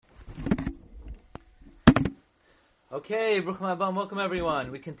Okay, Bruchim Haba, welcome everyone.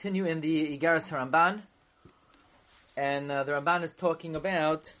 We continue in the Igaras Haramban, and the Ramban is talking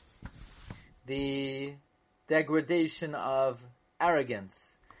about the degradation of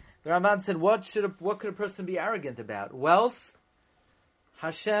arrogance. The Ramban said, what could a person be arrogant about? Wealth,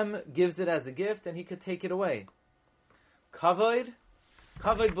 Hashem gives it as a gift, and He could take it away. Kavod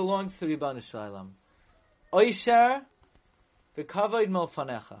belongs to Ribbon Shalom. Oisher, the Kavod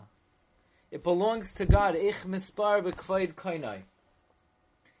Milfanecha. It belongs to God. Ich mispar b'kvaid kainai.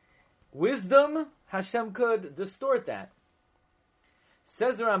 Wisdom, Hashem could distort that.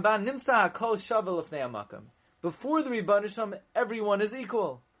 Says the Ramban, Nimsa hakol shava lefnei hamakam. Before the Rebbeinu Shalom, everyone is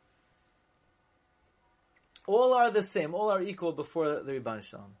equal. All are the same. All are equal before the Rebbeinu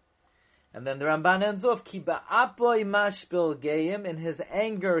Shalom. And then the Ramban ends off, Ki ba'apoy mashbil geim. In his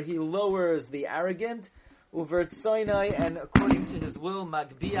anger, he lowers the arrogant. Uvert Soinai, and according to his will,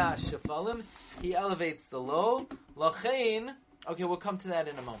 Magbia Shefalim, he elevates the low. Lachain, okay, we'll come to that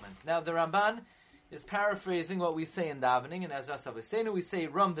in a moment. Now the Ramban is paraphrasing what we say in davening, and as Rasav was saying, we say,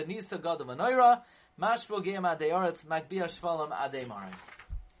 Ram the Nisa Gadol Manoira, Mashbo Geim Adei Aretz, Magbia Shefalim Adei Marim.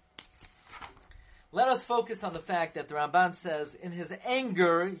 Let us focus on the fact that the Ramban says, in his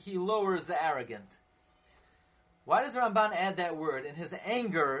anger, he lowers the arrogant. Why does the Ramban add that word? In his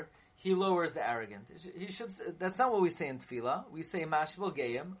anger, he lowers the arrogant. He should. That's not what we say in Tefillah. We say Mashval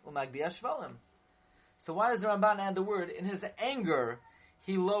Geim U'Magbia Shvalim. So why does the Ramban add the word? In his anger,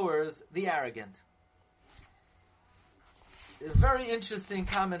 he lowers the arrogant. A very interesting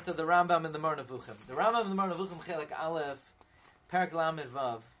comment of the Rambam in the Moreh Nevuchim. The Rambam in the Moreh Nevuchim Chelek Aleph, Parak Lamed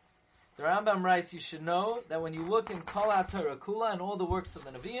Vav. The Rambam writes, you should know that when you look in Kol HaTorah Kula and all the works of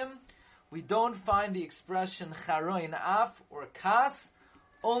the Nevi'im, we don't find the expression Charoin Af or Kas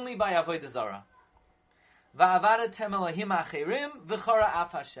only by Avodah Zarah. Va'avadetem Elohim acherim v'chora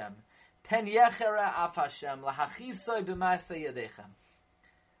af Hashem. Ten yechera af Hashem lahachisoi b'maaseh yadechem.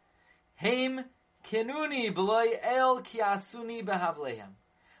 Heim kenuni b'loi el ki asuni b'havlehem.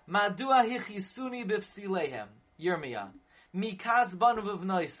 Madua hichisuni b'fsilehem. Yirmiyah. Mikaz banu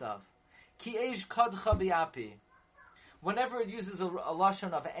v'vnoisav. Ki eish kodcha b'yapi. Whenever it uses a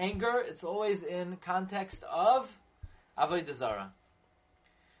lashon of anger, it's always in context of Avodah Zarah.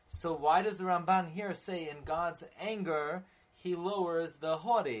 So why does the Ramban here say in God's anger, He lowers the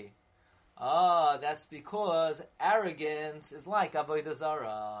haughty? That's because arrogance is like Avodah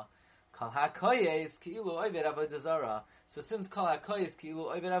Zarah. Kol hakoyes ki'ilu oved Avodah Zarah. So since Kol hakoyes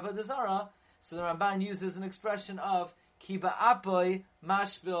ki'ilu oved Avodah Zarah, so the Ramban uses an expression of Ki ba'apoy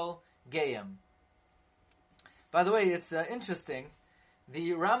mashbil geim. By the way, it's interesting.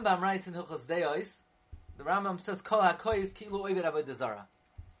 The Rambam writes in Hilchos Deos, the Rambam says Kol hakoyes ki'ilu oved Avodah Zarah.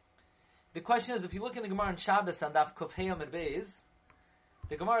 The question is, if you look in the Gemara on Shabbos on Daf Kuf Hey Amud Beis,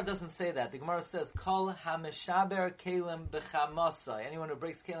 the Gemara doesn't say that. The Gemara says, Kol ha-meshaber kelim b'chamasai. Anyone who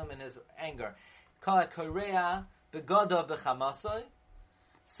breaks kelim in his anger. Kol ha-korea begodo b'chamasai.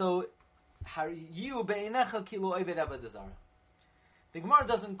 So, you be'inecha kilu oved avodah zarah. The Gemara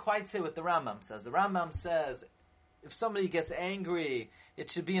doesn't quite say what the Rambam says. The Rambam says, if somebody gets angry,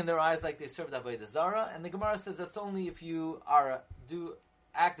 it should be in their eyes like they served avodah zarah. And the Gemara says that's only if you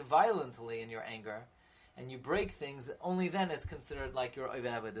act violently in your anger, and you break things, only then it's considered like you're Oved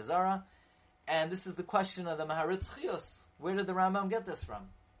Avodah Zarah. And this is the question of the Maharitz Chiyos. Where did the Rambam get this from?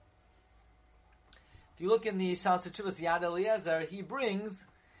 If you look in the Shas Teshuvos Yad Eliezer, he brings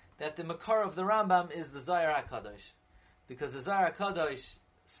that the Makar of the Rambam is the Zohar HaKadosh. Because the Zohar HaKadosh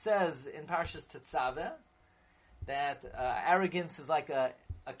says in Parshas Tetzaveh that arrogance is like a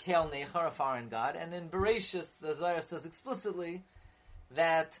Kel Nechar, a foreign god, and in Bereshis, the Zohar says explicitly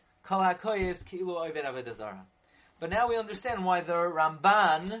that Kol HaKoyes Ki'ilu Oved Avodah Zarah. But now we understand why the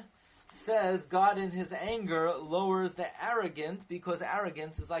Ramban says God in His anger lowers the arrogant, because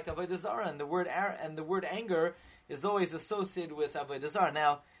arrogance is like Avodah Zarah, and the word anger is always associated with Avodah Zarah.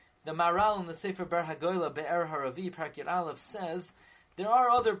 Now, the Maral in the Sefer Ber Hagoyla Be'er Haravi Parak Aleph says there are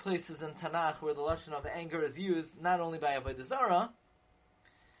other places in Tanakh where the lashon of anger is used not only by Avodah Zarah.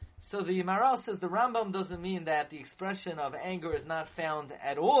 So the Maral says the Rambam doesn't mean that the expression of anger is not found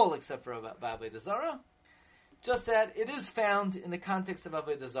at all except for Avodah Zarah, just that it is found in the context of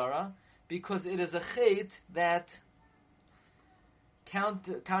Avodah Zarah because it is a chait that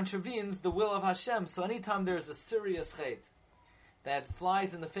contravenes the will of Hashem. So anytime there's a serious chait that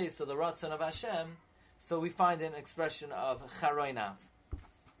flies in the face of the Ratzon of Hashem, so we find an expression of charoinav.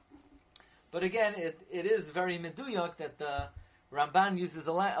 But again, it is very meduyak that the Ramban uses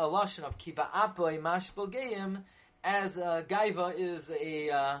a lashon of ki ba'apoy mashbel geim as gaiva is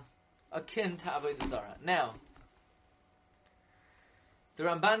akin to avodah zarah. Now, The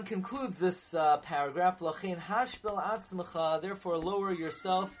Ramban concludes this paragraph, Lachin hashbel atzmecha, therefore lower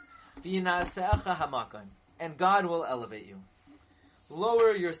yourself, v'yinasecha hamakan, and God will elevate you.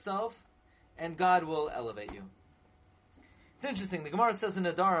 Lower yourself, and God will elevate you. It's interesting, the Gemara says in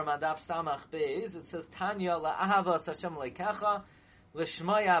Adarim, Adaf Samach Beis, it says, Tanya la'ahavas Hashem leikecha,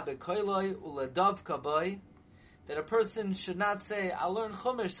 l'shmaya bekoiloi, u'ledavka boi, that a person should not say, I'll learn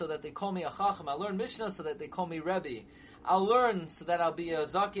Chumash so that they call me a Chacham, I'll learn Mishnah so that they call me Rebbe, I'll learn so that I'll be a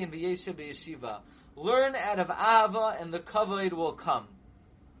Zaki and V'yesha B'yeshiva. Learn out of Ahava and the Kavod will come.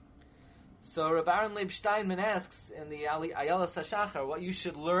 So Rabbi Aaron Leib Steinman asks in the Ayala Sashachar, what you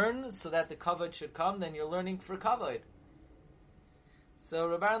should learn so that the Kavod should come, then you're learning for Kavod. So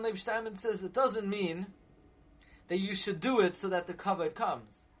Rabbi Aaron Leib Steinman says it doesn't mean that you should do it so that the Kavod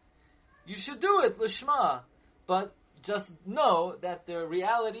comes. You should do it, Lishma, but just know that the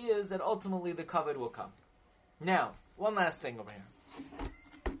reality is that ultimately the Kavod will come. Now, one last thing over here.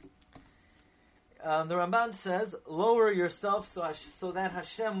 The Ramban says, lower yourself so that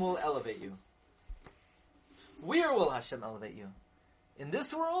Hashem will elevate you. Where will Hashem elevate you? In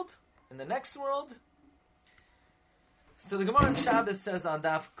this world? In the next world? So the Gemara in Shabbos says on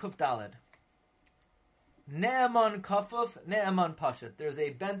Daf Kuf Daled, Ne'eman Kafuf, Ne'eman Pashat. There's a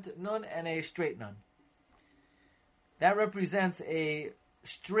bent nun and a straight nun. That represents a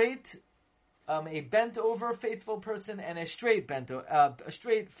straight, a bent over faithful person and a straight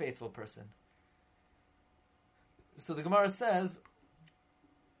faithful person. So the Gemara says,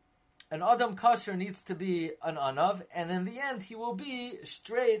 an Adam Kasher needs to be an Anav, and in the end he will be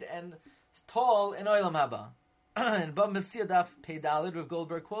straight and tall in Olam Haba. In Bab Metzia Daf Pei Daled, Rav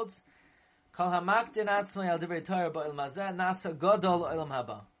Goldberg quotes, Kal hamaktin atzmai al divrei Torah ba'olam hazeh nasa gadol olam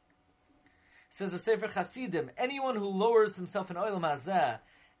haba. Says the Sefer Chasidim, anyone who lowers himself in olam hazeh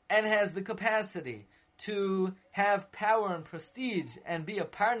and has the capacity to have power and prestige and be a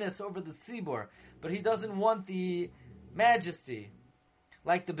parnas over the tzibur, but he doesn't want the majesty,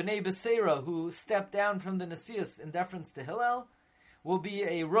 like the Bnei Beseira who stepped down from the Nesius in deference to Hillel, will be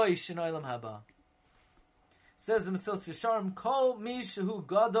a roish in olam haba. Says the Mesilas Yesharim, Kol mi shehu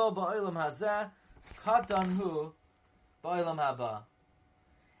gadol ba'olam hazeh, katan hu ba'olam haba.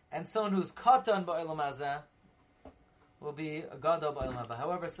 And someone who's katan ba'olam hazeh will be a gadol ba'olam haba.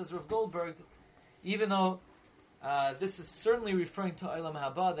 However, says Rav Goldberg, even though this is certainly referring to olam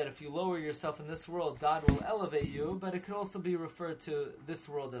haba, that if you lower yourself in this world, God will elevate you, but it could also be referred to this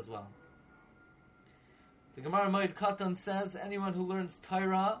world as well. The Gemara Moed Katan says, anyone who learns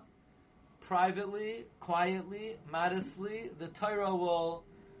Torah privately, quietly, modestly, the Torah will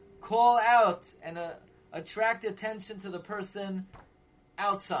call out and attract attention to the person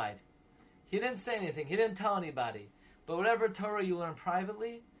outside. He didn't say anything. He didn't tell anybody. But whatever Torah you learn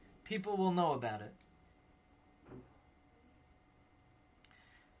privately, people will know about it.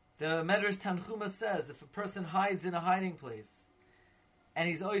 The Medrash Tanchuma says, if a person hides in a hiding place, and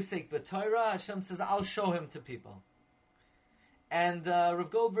he's oisek b'Torah, Hashem says, I'll show him to people. And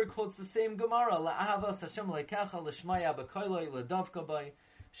Rav Goldberg quotes the same Gemara, La'ahavas Hashem leikecha l'shmaya b'koiloi l'davka bai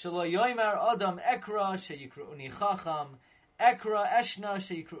shelo yoymar adam ekra sheyikru'uni chacham ekra eshna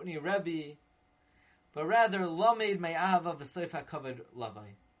sheyikru'uni rebbe, but rather lamed me'ahava v'soif ha'kavod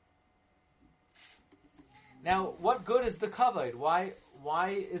lavai. Now, what good is the kavod? Why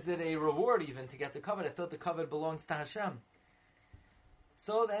is it a reward even to get the kavod? I thought the kavod belongs to Hashem.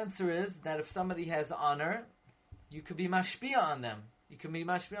 So the answer is that if somebody has honor, you could be mashpia on them. You can be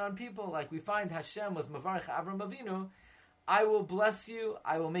mashpia on people. Like we find Hashem was mavarich Avram Avinu, I will bless you,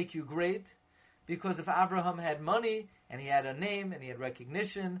 I will make you great. Because if Abraham had money, and he had a name, and he had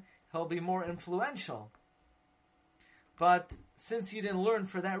recognition, he'll be more influential. But since you didn't learn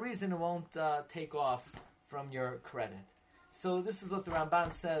for that reason, it won't take off from your credit. So this is what the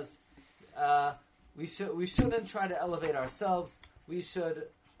Ramban says. We shouldn't try to elevate ourselves. We should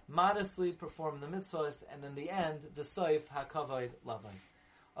modestly perform the mitzvahs, and in the end, the soif hakavod lavai.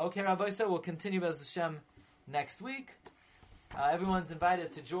 Okay, Rabbi said we'll continue Bez Hashem next week. Everyone's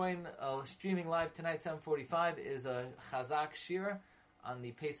invited to join. Streaming live tonight, 7:45 is a Chazak Shir on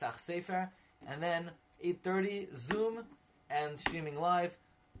the Pesach Sefer, and then 8:30 Zoom and streaming live.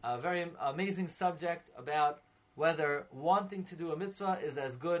 A very amazing subject about whether wanting to do a mitzvah is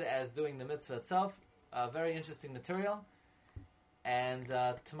as good as doing the mitzvah itself. Very interesting material. And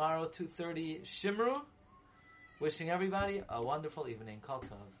tomorrow, 2:30, Shimru. Wishing everybody a wonderful evening. Kol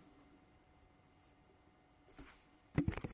Tov.